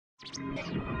Creeper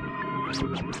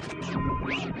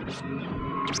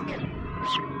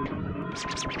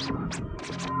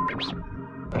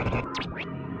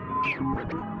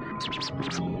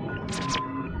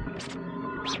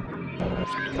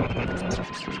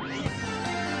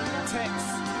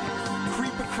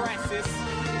crisis,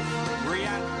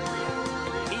 Rhian,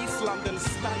 East London,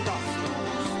 stand up.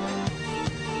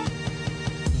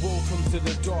 Welcome to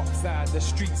the dark side, the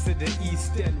streets of the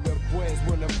East End, where boys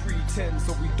wanna pretend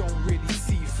so we don't really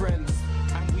see friends.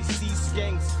 And we see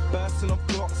skanks bursting off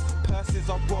blocks, purses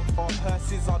are robbed or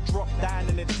hearses are dropped down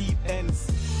in the deep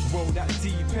ends. Well, that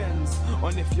depends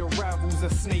on if your rivals are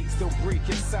snakes, they'll break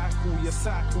your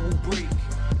cycle will break.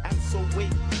 And so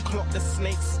wait, clock the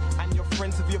snakes and your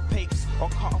friends of your papes, or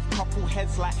cut off couple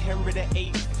heads like Henry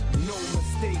VIII. No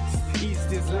mistakes,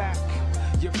 East is lack.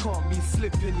 You can't be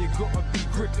slipping, you gotta be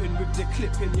gripping with the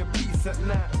clip in your piece at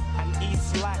night. And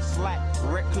East life's like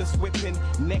reckless whipping,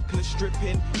 necklace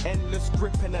stripping, endless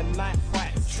gripping and night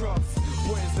fights. Trust,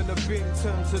 boys in the bin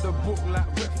turn to the book like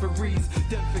referees.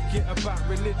 Then forget about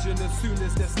religion as soon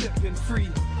as they're stepping free.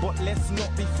 But let's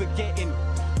not be forgetting,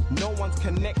 no one's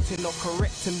connecting or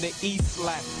correcting the East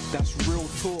life. That's real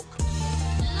talk.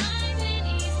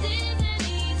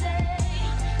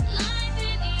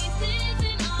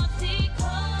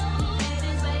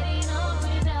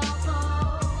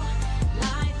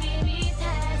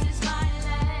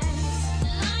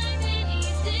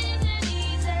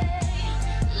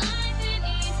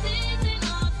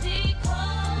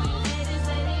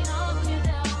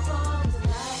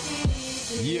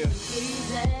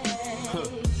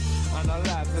 And our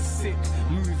lives are sick,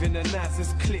 moving the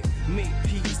nicest clip. Make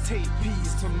peas, take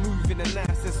peas to move in the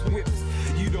nicest whips.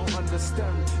 You don't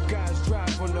understand, guys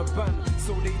drive on the van,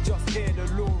 so they just air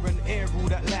the law and air all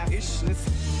that lavishness.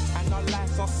 And our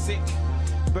lives are sick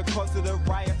because of the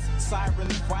riots,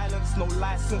 sirens, violence, no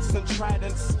license and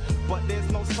tridents. But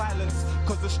there's no silence,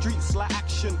 cause the streets like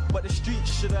action. But the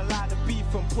streets should allow the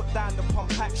beef and put down the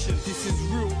pump action. This is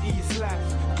real East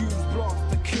life, goons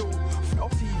blast to kill.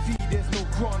 Off TV there's no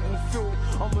grant and fill.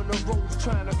 I'm on the roads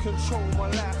trying to control my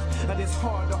life, and it's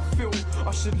hard I feel.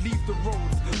 I should leave the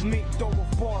roads, make dough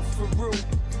of bars for real.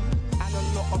 And a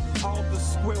lot of others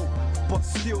squill, but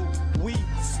still, we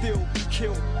still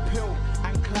kill, pill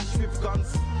and clash with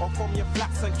guns. Or from your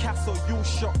flats and castle, you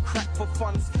shot crack for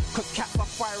funds. Cause cats are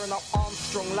firing up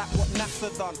Armstrong like what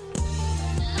NASA done.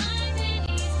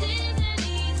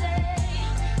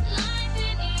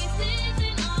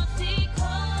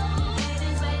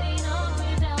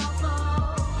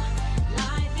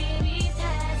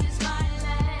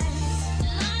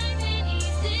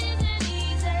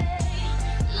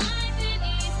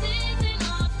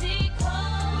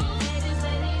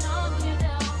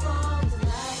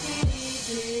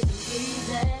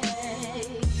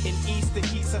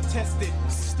 Tested,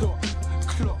 stop,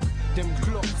 clock, them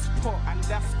Glocks pop, and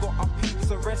that's got our peeps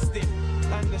arrested.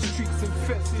 And the streets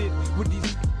infested with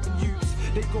these youths.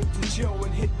 They go to jail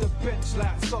and hit the bench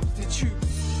like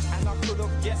substitutes. And I could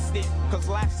have guessed it, cause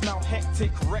life's now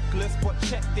hectic, reckless, but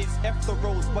check this, F the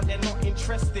roads, but they're not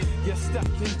interested. You're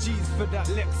stacking G's for that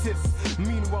Lexus.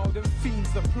 Meanwhile, them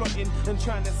fiends are plotting and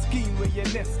trying to scheme where your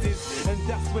nest is. And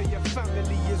that's where your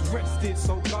family is rested.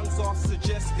 So guns are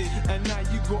suggested, and now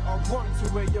you gotta run to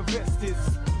where your vest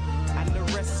is. And the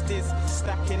rest is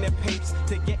stacking their papes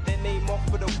to get their name off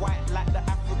of the white like the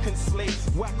African slaves.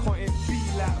 Why can't it be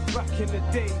like back in the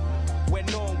day, when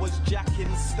no one was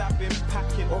jacking, stabbing,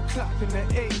 packing or clapping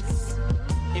the ace?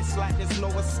 It's like there's no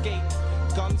escape,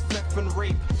 guns, theft and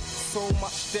rape, so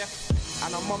much death,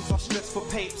 and our mums are stressed for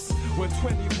papes. We're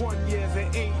 21 years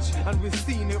of age and we've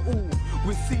seen it all.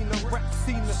 We've seen the rap,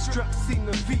 seen the straps, seen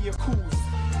the vehicles.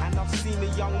 And I've seen the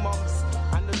young mums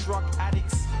and the drug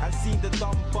addicts, and seen the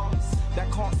dumb bums that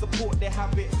can't support their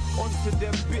habit. Onto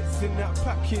them bits in that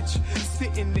package,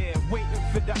 sitting there waiting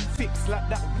for that fix like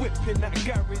that whip in that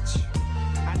garage.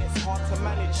 And it's hard to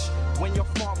manage when your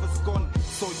father's gone,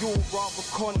 so you'll rather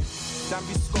con than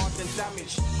be scarred and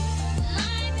damaged.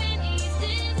 Life in East